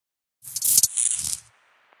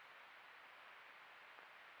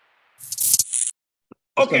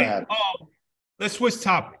What's okay. gonna happen? Let's switch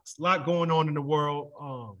topics. A lot going on in the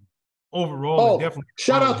world. Overall, definitely.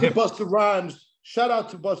 Shout out to Busta Rhymes. Shout out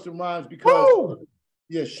to Busta Rhymes because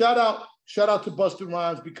shout out to Busta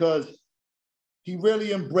Rhymes because he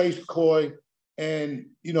really embraced Coy, and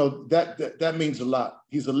you know that means a lot.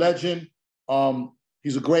 He's a legend.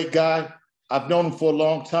 He's a great guy. I've known him for a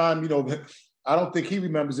long time. You know, I don't think he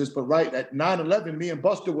remembers this, but right at 9/11, me and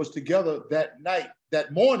Busta was together that night,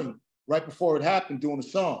 that morning, right before it happened, doing a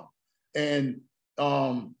song. And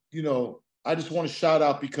you know, I just want to shout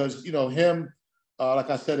out because you know him, like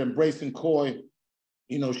I said, embracing Coy.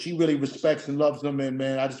 You know, she really respects and loves him, and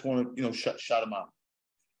man, I just want to shout him out.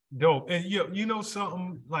 Dope. And you know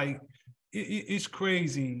something, like it's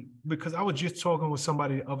crazy because I was just talking with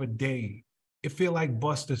somebody the other day. It feel like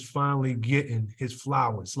Busta's finally getting his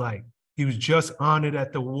flowers. Like he was just honored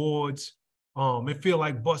at the awards. It feel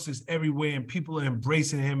like Busta's everywhere and people are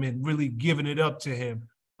embracing him and really giving it up to him.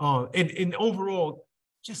 And overall,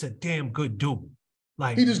 just a damn good dude.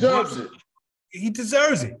 Like he deserves it. He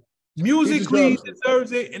deserves it. Musically, he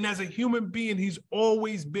deserves it. And as a human being, he's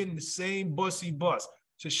always been the same Bussy Bus.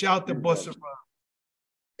 So shout to Busta Rhymes.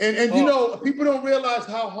 And you know, people don't realize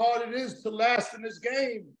how hard it is to last in this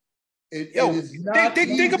game. It is not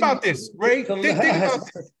think about this, Ray. Think about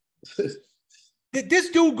this. Did this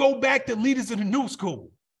dude go back to Leaders of the New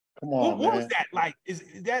School? Come on, what was that like? Is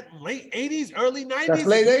that late 80s, early 90s? That's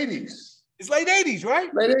late 80s. It's late 80s,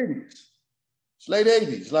 right? Late 80s. It's late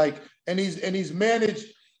 80s. Like, and he's managed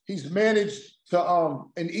to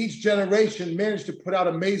in each generation managed to put out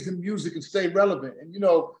amazing music and stay relevant. And you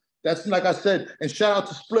know, that's like I said, and shout out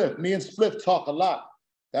to Spliff. Me and Spliff talk a lot.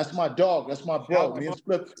 That's my dog. That's my bro. Me and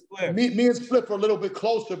Spliff are a little bit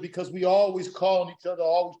closer because we always calling each other,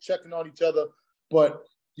 always checking on each other. But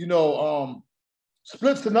you know,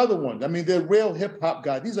 Spliff's another one. I mean, they're real hip hop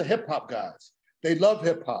guys. These are hip hop guys. They love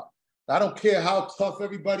hip hop. I don't care how tough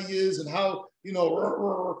everybody is and how, you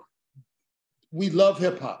know, we love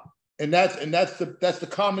hip hop. And that's the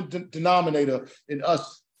common denominator in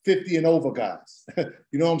us 50 and over guys.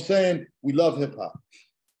 You know what I'm saying? We love hip hop.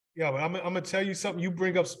 Yeah, but I'm gonna tell you something. You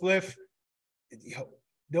bring up Spliff. Yo,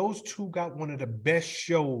 those two got one of the best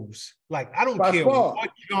shows. Like, I don't care what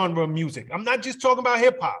genre of music. I'm not just talking about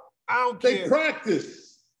hip hop. I don't care.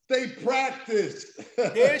 They practice.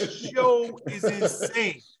 Their show is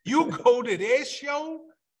insane. You go to their show,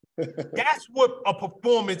 that's what a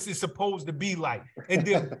performance is supposed to be like. And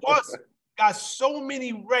then Bus got so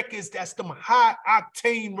many records that's them high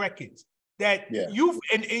octane records that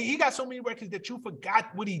and he got so many records that you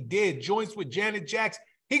forgot what he did. Joints with Janet Jackson.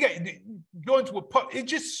 He got joints with Puff.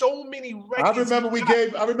 It's just so many records.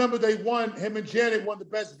 I remember they won, him and Janet won the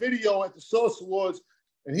best video at the Source Awards.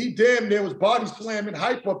 And he damn near was body slamming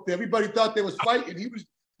Hype up there. Everybody thought they was fighting.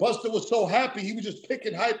 Busta was so happy. He was just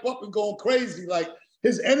picking Hype up and going crazy. Like,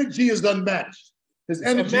 his energy is unmatched.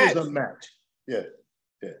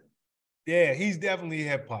 Yeah, he's definitely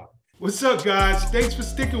hip hop. What's up, guys? Thanks for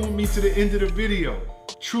sticking with me to the end of the video.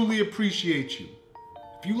 Truly appreciate you.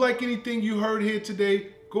 If you like anything you heard here today,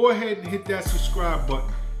 go ahead and hit that subscribe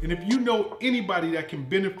button. And if you know anybody that can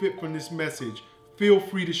benefit from this message, feel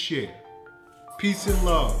free to share. Peace and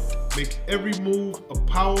love. Make every move a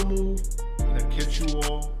power move, and I'll catch you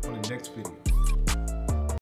all on the next video.